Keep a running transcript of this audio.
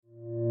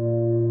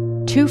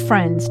Two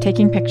friends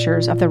taking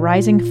pictures of the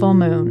rising full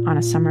moon on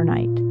a summer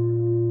night.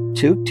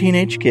 Two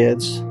teenage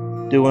kids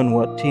doing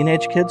what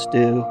teenage kids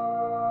do.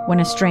 When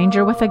a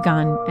stranger with a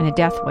gun and a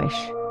death wish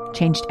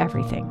changed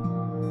everything.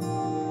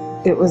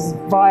 It was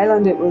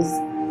violent, it was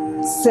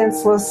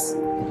senseless,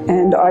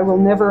 and I will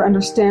never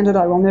understand it,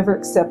 I will never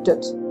accept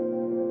it.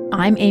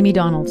 I'm Amy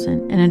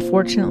Donaldson, and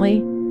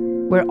unfortunately,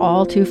 we're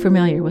all too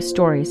familiar with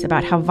stories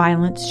about how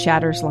violence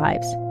shatters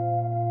lives.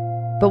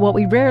 But what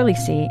we rarely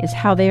see is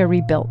how they are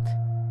rebuilt.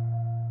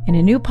 In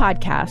a new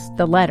podcast,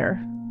 The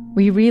Letter,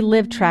 we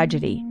relive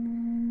tragedy,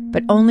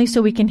 but only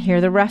so we can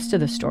hear the rest of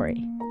the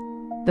story.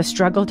 The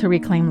struggle to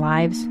reclaim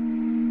lives,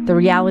 the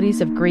realities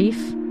of grief,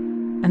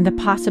 and the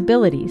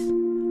possibilities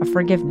of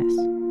forgiveness.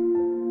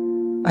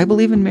 I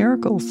believe in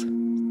miracles.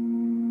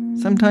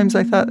 Sometimes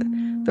I thought,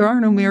 there are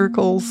no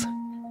miracles.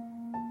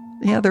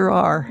 Yeah, there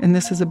are, and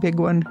this is a big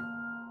one.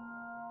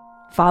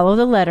 Follow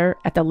The Letter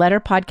at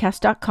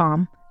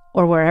theletterpodcast.com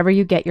or wherever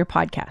you get your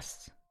podcasts.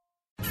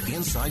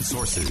 Inside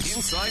Sources.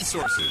 Inside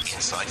Sources.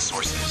 Inside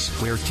Sources.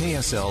 Where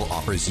KSL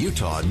offers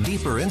Utah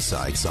deeper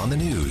insights on the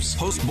news.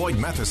 Host Boyd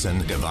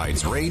Matheson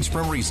divides rage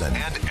from reason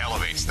and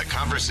elevates the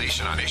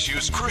conversation on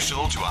issues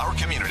crucial to our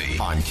community.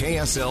 On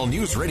KSL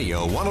News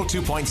Radio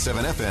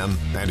 102.7 FM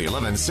and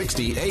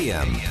 1160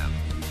 AM.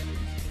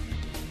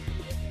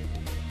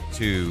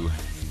 To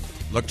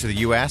look to the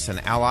U.S. and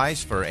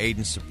allies for aid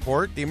and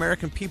support, the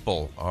American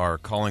people are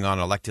calling on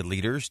elected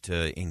leaders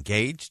to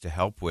engage to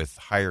help with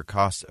higher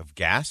costs of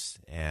gas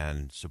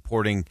and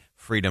supporting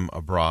freedom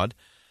abroad.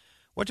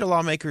 What do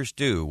lawmakers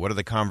do? What are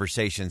the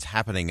conversations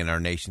happening in our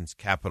nation's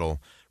capital?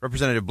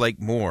 Representative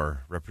Blake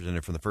Moore,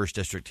 representative from the 1st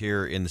District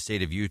here in the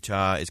state of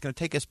Utah, is going to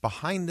take us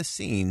behind the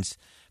scenes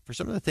for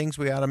some of the things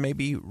we ought to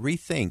maybe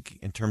rethink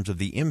in terms of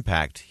the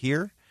impact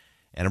here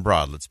and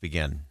abroad. Let's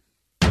begin.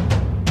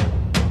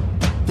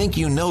 Think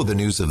you know the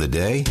news of the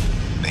day?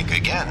 Think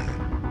again.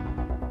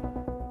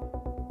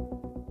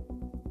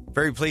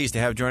 Very pleased to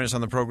have join us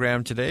on the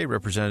program today,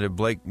 Representative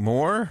Blake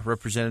Moore.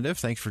 Representative,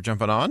 thanks for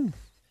jumping on.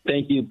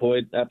 Thank you,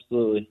 Boyd.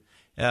 Absolutely.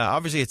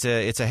 Obviously,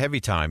 it's a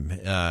heavy time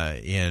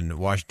in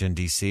Washington,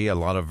 D.C. A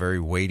lot of very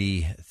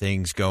weighty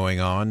things going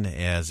on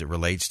as it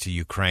relates to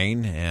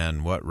Ukraine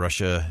and what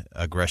Russia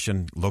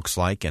aggression looks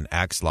like and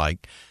acts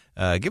like.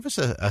 Give us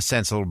a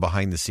sense, a little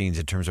behind the scenes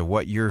in terms of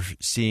what you're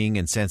seeing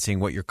and sensing,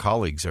 what your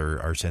colleagues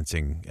are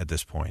sensing at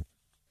this point.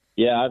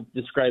 Yeah, I've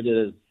described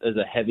it as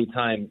a heavy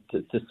time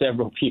to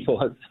several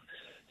people. It's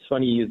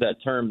funny you use that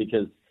term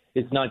because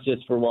it's not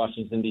just for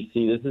Washington,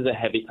 D.C. This is a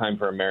heavy time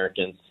for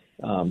Americans.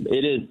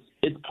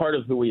 It's part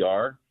of who we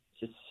are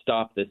to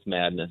stop this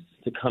madness,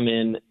 to come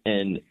in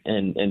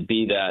and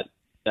be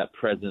that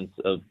presence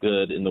of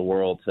good in the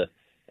world.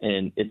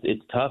 And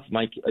it's tough.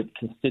 My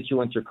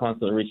constituents are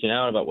constantly reaching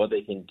out about what they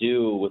can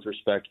do with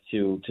respect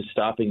to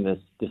stopping this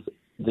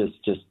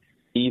just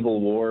evil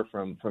war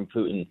from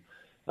Putin,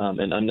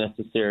 an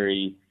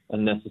unnecessary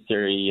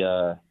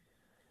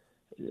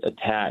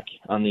attack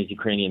on these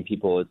Ukrainian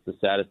people. It's the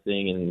saddest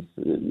thing, and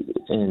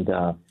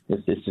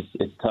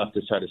it's tough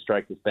to try to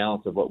strike this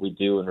balance of what we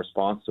do in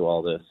response to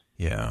all this.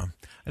 Yeah,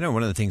 I know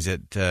one of the things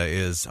that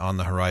is on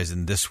the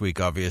horizon this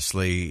week,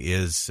 obviously,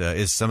 is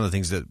some of the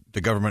things that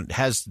the government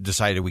has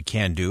decided we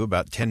can do,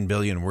 about $10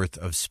 billion worth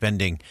of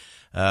spending.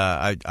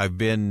 I've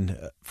been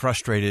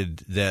frustrated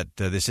that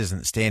this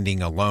isn't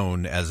standing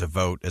alone as a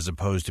vote, as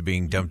opposed to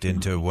being dumped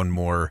into one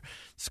more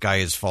sky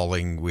is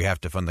falling, we have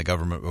to fund the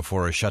government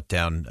before a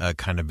shutdown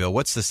kind of bill.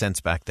 What's the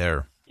sense back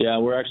there? Yeah,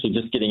 we're actually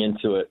just getting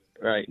into it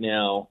right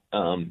now,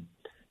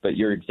 but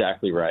you're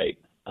exactly right.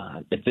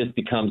 If this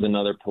becomes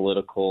another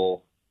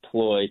political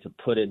ploy to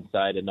put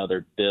inside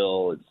another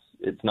bill,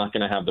 it's not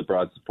going to have the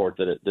broad support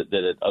that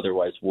it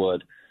otherwise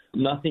would.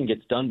 Nothing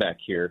gets done back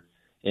here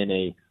in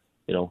a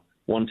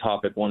one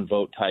topic, one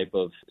vote type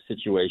of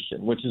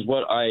situation, which is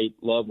what I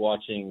love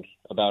watching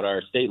about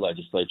our state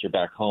legislature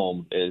back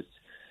home is,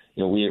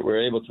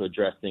 we're able to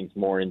address things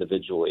more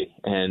individually,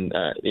 and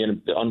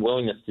the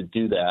unwillingness to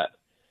do that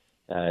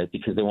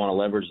because they want to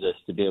leverage this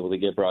to be able to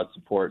get broad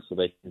support so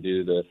they can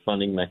do the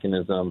funding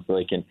mechanism, so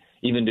they can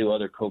even do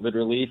other COVID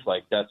relief.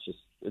 Like that's just,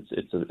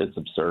 it's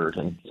absurd.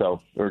 And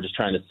so we're just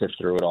trying to sift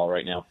through it all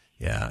right now.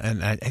 Yeah,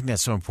 and I think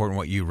that's so important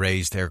what you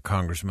raised there,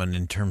 Congressman,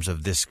 in terms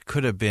of this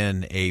could have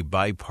been a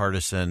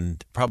bipartisan,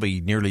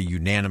 probably nearly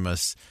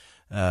unanimous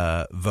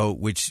vote,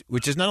 which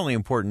is not only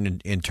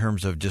important in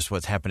terms of just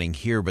what's happening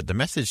here, but the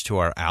message to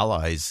our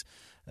allies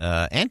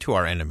and to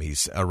our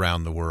enemies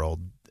around the world.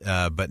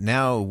 But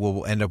now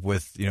we'll end up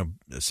with,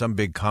 some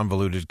big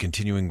convoluted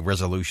continuing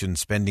resolution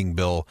spending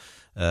bill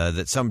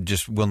that some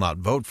just will not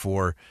vote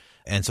for.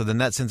 And so then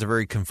that sends a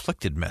very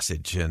conflicted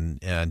message. And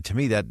to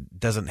me, that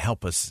doesn't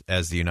help us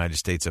as the United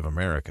States of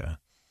America.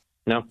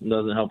 No, it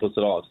doesn't help us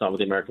at all. It's not what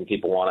the American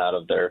people want out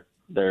of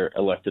their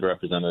elected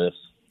representatives.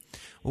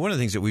 Well, one of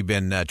the things that we've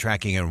been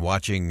tracking and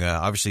watching,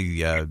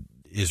 obviously,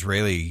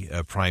 Israeli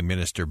Prime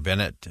Minister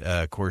Bennett,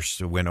 of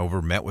course, went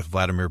over, met with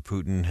Vladimir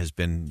Putin, has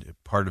been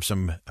part of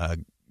some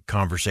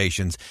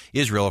conversations.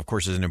 Israel, of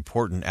course, is an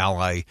important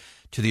ally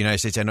to the United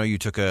States. I know you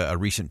took a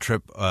recent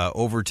trip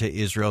over to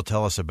Israel.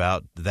 Tell us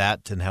about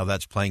that and how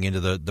that's playing into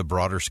the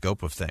broader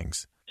scope of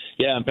things.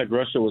 Yeah, in fact,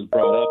 Russia was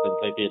brought up,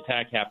 and the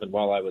attack happened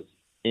while I was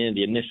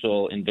the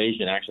initial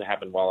invasion actually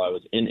happened while I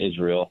was in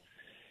Israel.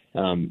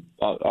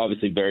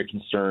 Obviously, very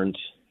concerned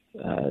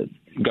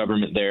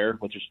government there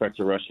with respect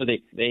to Russia.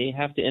 They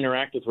have to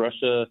interact with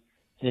Russia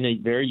in a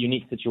very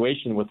unique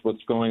situation with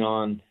what's going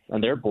on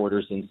their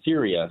borders in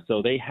Syria.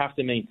 So they have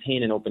to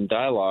maintain an open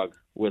dialogue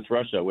with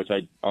Russia, which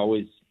I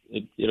always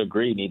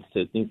agree needs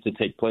to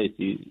take place.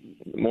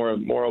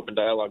 More open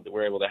dialogue that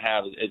we're able to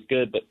have is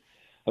good, but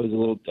I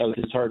was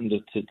disheartened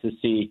to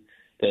see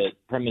that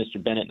Prime Minister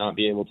Bennett not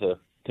be able to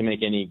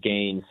make any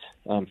gains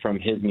from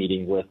his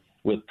meeting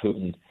with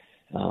Putin.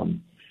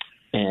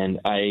 And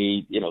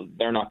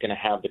they're not going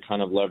to have the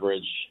kind of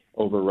leverage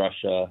over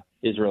Russia.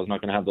 Israel's not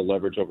going to have the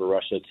leverage over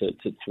Russia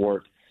to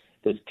thwart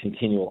this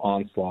continual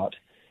onslaught.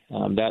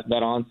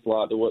 That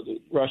onslaught,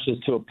 Russia's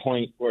to a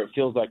point where it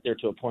feels like they're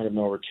to a point of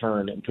no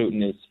return, and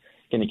Putin is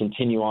going to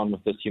continue on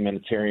with this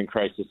humanitarian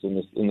crisis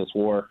in this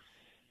war,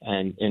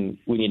 and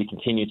we need to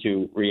continue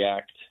to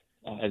react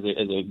as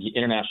an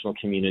international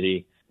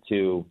community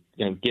to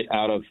get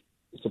out of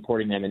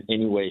supporting them in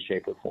any way,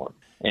 shape, or form.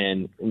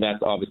 And that's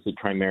obviously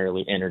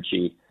primarily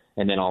energy,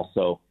 and then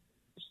also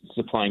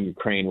supplying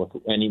Ukraine with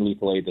any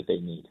lethal aid that they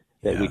need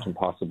that we can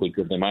possibly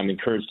give them. I'm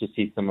encouraged to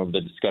see some of the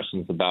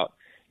discussions about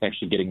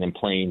actually getting them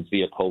planes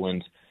via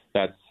Poland.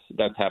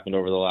 That's happened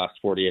over the last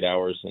 48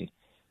 hours, and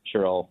I'm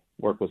sure I'll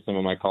work with some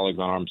of my colleagues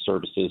on armed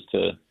services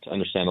to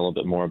understand a little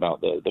bit more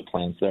about the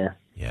plans there.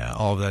 Yeah,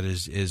 all of that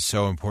is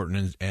so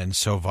important and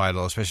so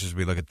vital, especially as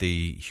we look at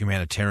the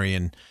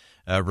humanitarian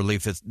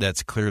relief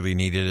that's clearly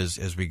needed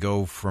as we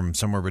go from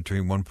somewhere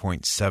between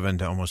 1.7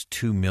 to almost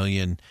 2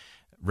 million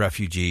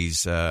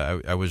refugees.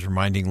 I was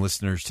reminding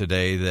listeners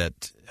today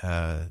that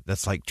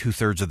that's like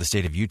 2/3 of the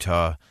state of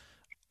Utah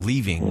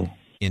leaving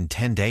in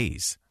 10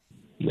 days.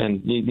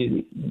 And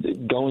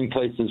going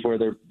places where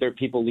there are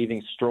people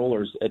leaving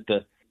strollers at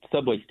the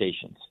subway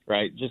stations,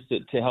 right? Just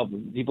to help.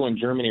 People in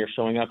Germany are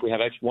showing up. We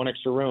have one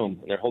extra room.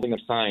 And they're holding up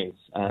signs.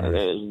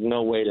 There's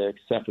no way to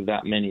accept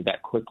that many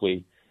that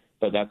quickly,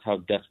 but that's how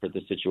desperate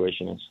the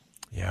situation is.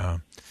 Yeah.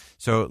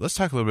 So let's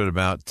talk a little bit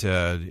about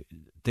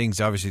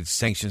things. Obviously,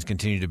 sanctions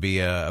continue to be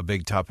a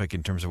big topic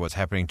in terms of what's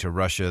happening to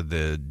Russia,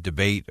 the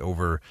debate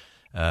over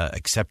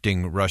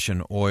accepting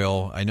Russian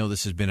oil. I know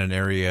this has been an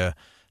area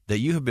that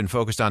you have been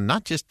focused on,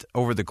 not just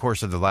over the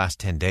course of the last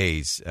 10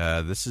 days.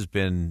 This has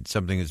been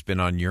something that's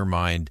been on your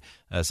mind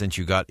since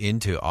you got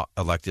into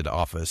elected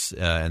office,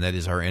 and that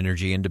is our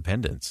energy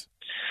independence.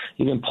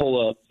 You can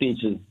pull up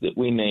speeches that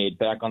we made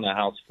back on the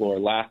House floor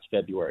last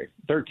February,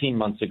 13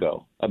 months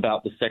ago,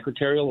 about the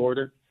secretarial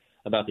order,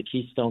 about the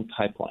Keystone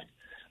Pipeline.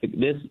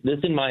 This,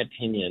 in my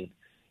opinion,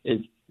 is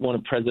one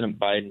of President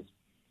Biden's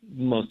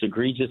most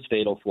egregious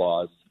fatal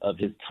flaws of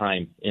his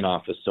time in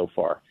office so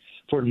far.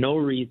 For no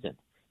reason.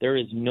 There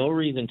is no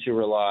reason to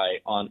rely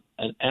on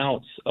an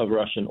ounce of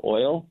Russian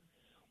oil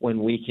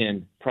when we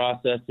can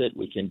process it,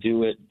 we can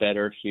do it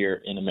better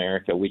here in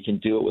America. We can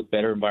do it with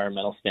better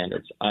environmental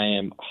standards. I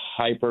am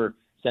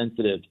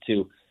hypersensitive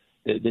to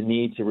the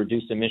need to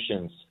reduce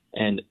emissions,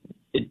 and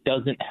it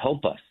doesn't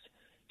help us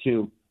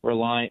to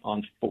rely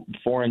on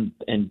foreign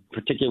and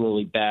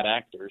particularly bad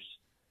actors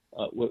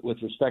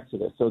with respect to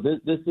this. So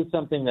this is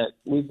something that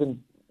we've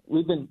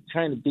been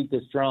trying to beat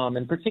this drum,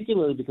 and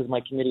particularly because of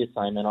my committee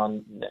assignment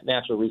on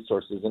natural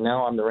resources, and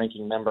now I'm the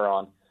ranking member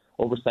on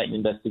oversight and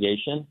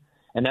investigation.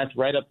 And that's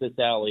right up this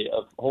alley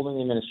of holding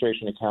the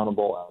administration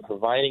accountable and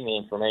providing the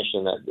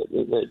information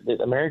that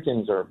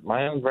Americans or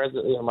my own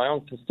my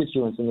own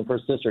constituents in the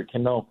First District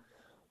can know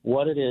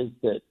what it is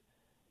that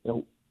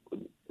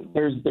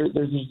there's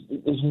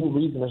no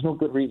reason, there's no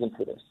good reason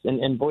for this.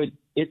 And Boyd,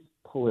 it's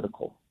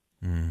political.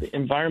 The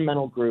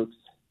environmental groups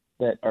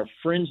that are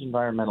fringe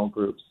environmental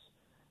groups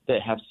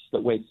that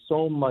weigh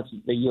so much,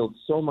 they yield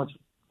so much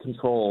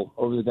control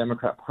over the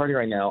Democrat Party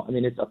right now. I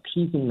mean, it's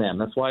appeasing them.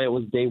 That's why it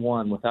was day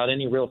one without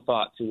any real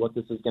thought to what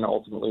this is going to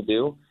ultimately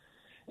do.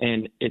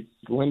 And it's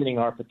limiting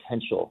our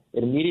potential.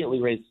 It immediately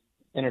raised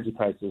energy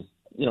prices,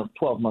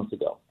 12 months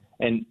ago.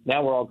 And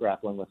now we're all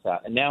grappling with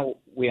that. And now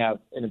we have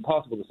an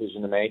impossible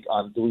decision to make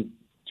on do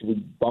we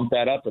bump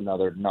that up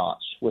another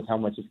notch with how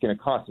much it's going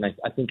to cost. And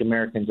I think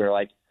Americans are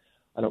like,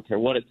 I don't care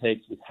what it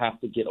takes. We have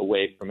to get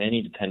away from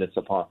any dependence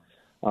upon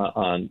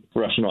on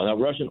Russian oil.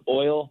 Now, Russian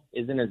oil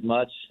isn't as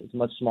much. It's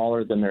much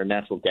smaller than their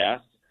natural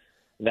gas.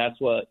 That's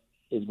what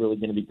is really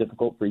going to be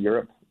difficult for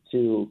Europe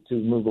to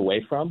move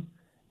away from,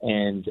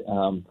 and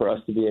for us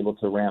to be able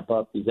to ramp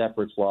up these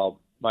efforts while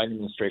Biden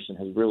administration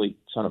has really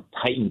sort of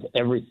tightened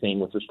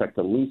everything with respect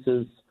to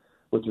leases,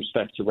 with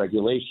respect to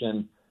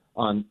regulation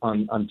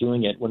on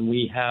doing it. When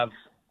we have,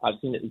 I've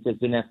seen it's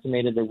been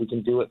estimated that we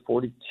can do it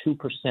 42%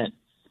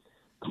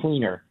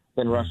 cleaner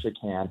than Russia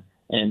can.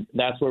 And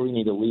that's where we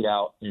need to lead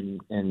out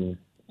and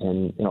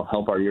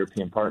help our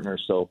European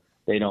partners so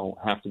they don't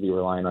have to be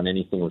relying on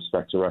anything with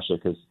respect to Russia,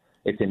 because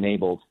it's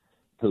enabled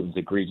Putin's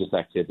egregious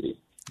activity.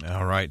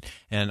 All right.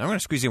 And I'm going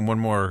to squeeze in one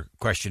more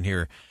question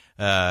here.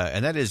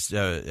 And that is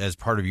as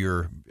part of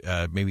your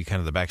maybe kind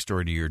of the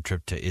backstory to your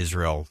trip to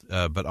Israel,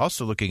 but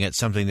also looking at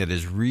something that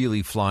is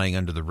really flying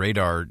under the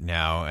radar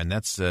now, and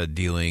that's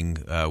dealing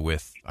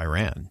with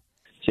Iran.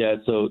 Yeah,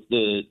 so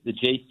the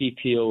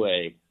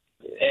JCPOA,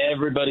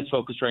 everybody's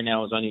focus right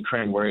now is on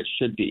Ukraine, where it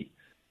should be.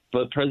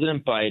 But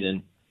President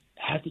Biden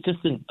has just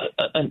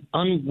an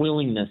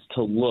unwillingness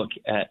to look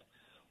at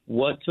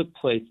what took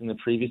place in the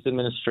previous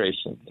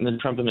administration, in the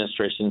Trump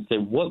administration, and say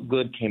what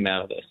good came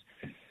out of this.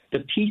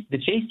 The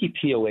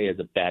JCPOA is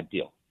a bad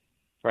deal,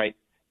 right?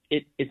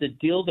 It's a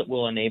deal that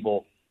will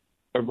enable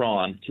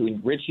Iran to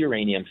enrich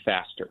uranium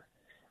faster.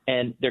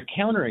 And they're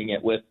countering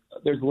it with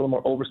there's a little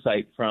more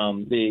oversight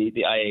from the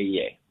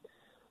IAEA.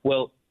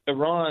 Well,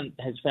 Iran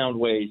has found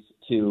ways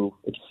to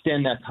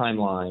extend that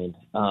timeline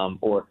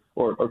or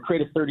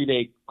create a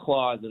 30-day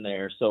clause in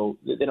there so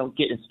that they don't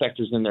get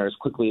inspectors in there as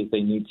quickly as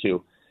they need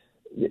to.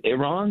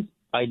 Iran's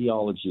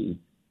ideology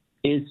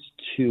is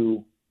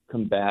to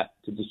combat,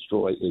 to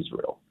destroy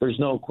Israel. There's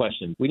no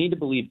question. We need to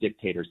believe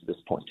dictators at this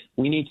point.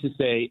 We need to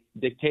say,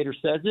 dictator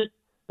says it,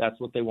 that's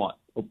what they want.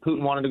 Well,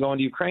 Putin wanted to go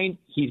into Ukraine,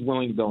 he's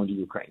willing to go into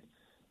Ukraine.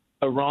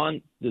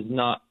 Iran does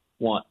not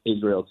want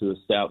Israel to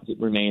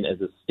remain as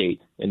a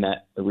state in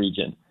that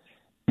region.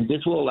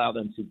 This will allow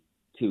them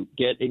to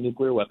get a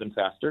nuclear weapon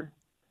faster,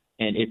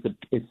 and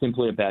it's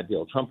simply a bad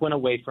deal. Trump went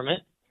away from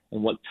it,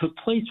 and what took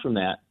place from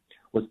that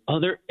was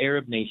other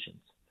Arab nations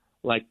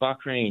like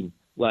Bahrain,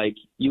 like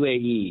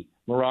UAE,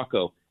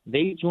 Morocco,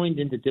 they joined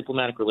into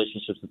diplomatic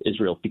relationships with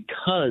Israel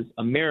because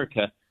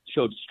America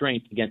showed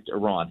strength against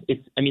Iran.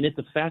 It's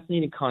a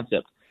fascinating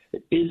concept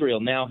that Israel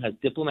now has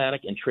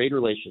diplomatic and trade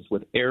relations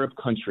with Arab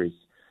countries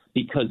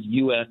because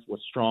U.S.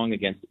 was strong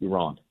against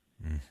Iran.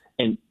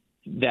 And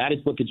that is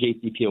what the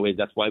JCPOA is.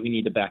 That's why we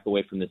need to back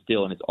away from this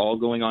deal. And it's all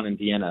going on in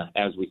Vienna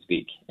as we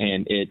speak.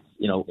 And it's,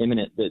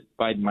 imminent that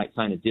Biden might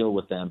sign a deal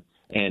with them.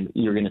 And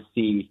you're going to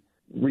see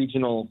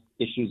regional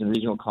issues and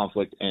regional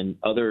conflict and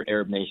other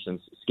Arab nations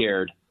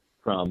scared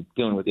from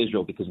dealing with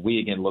Israel because we,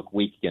 again, look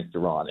weak against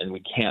Iran, and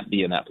we can't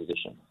be in that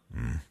position.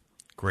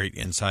 Great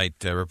insight,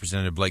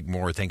 Representative Blake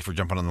Moore. Thanks for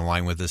jumping on the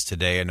line with us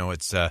today. I know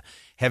it's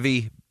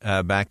heavy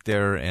back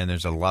there, and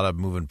there's a lot of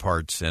moving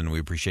parts, and we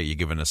appreciate you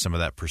giving us some of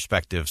that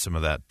perspective, some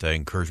of that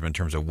encouragement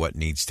in terms of what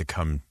needs to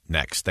come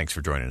next. Thanks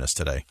for joining us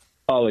today.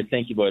 Always.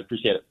 Thank you, Boyd.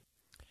 Appreciate it.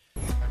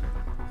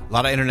 A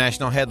lot of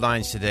international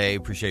headlines today.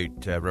 Appreciate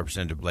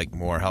Representative Blake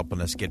Moore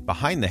helping us get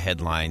behind the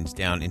headlines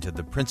down into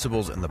the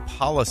principles and the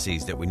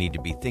policies that we need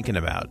to be thinking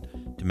about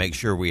to make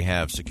sure we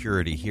have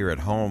security here at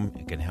home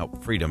and can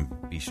help freedom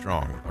be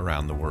strong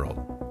around the world.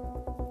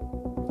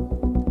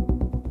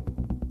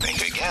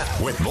 Think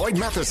Again with Boyd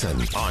Matheson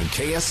on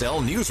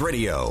KSL News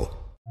Radio.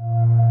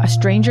 A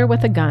stranger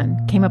with a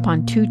gun came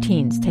upon two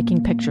teens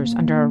taking pictures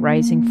under a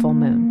rising full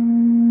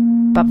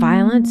moon. But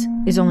violence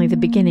is only the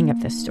beginning of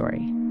this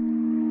story.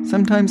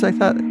 Sometimes I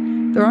thought,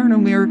 there are no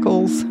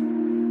miracles.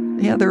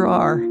 Yeah, there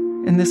are,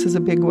 and this is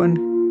a big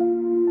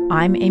one.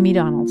 I'm Amy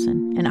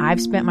Donaldson, and I've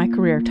spent my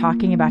career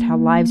talking about how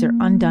lives are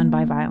undone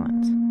by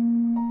violence.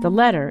 The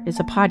Letter is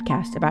a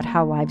podcast about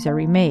how lives are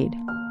remade.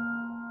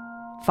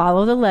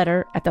 Follow The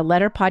Letter at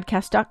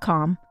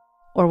theletterpodcast.com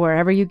or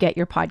wherever you get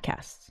your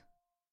podcasts.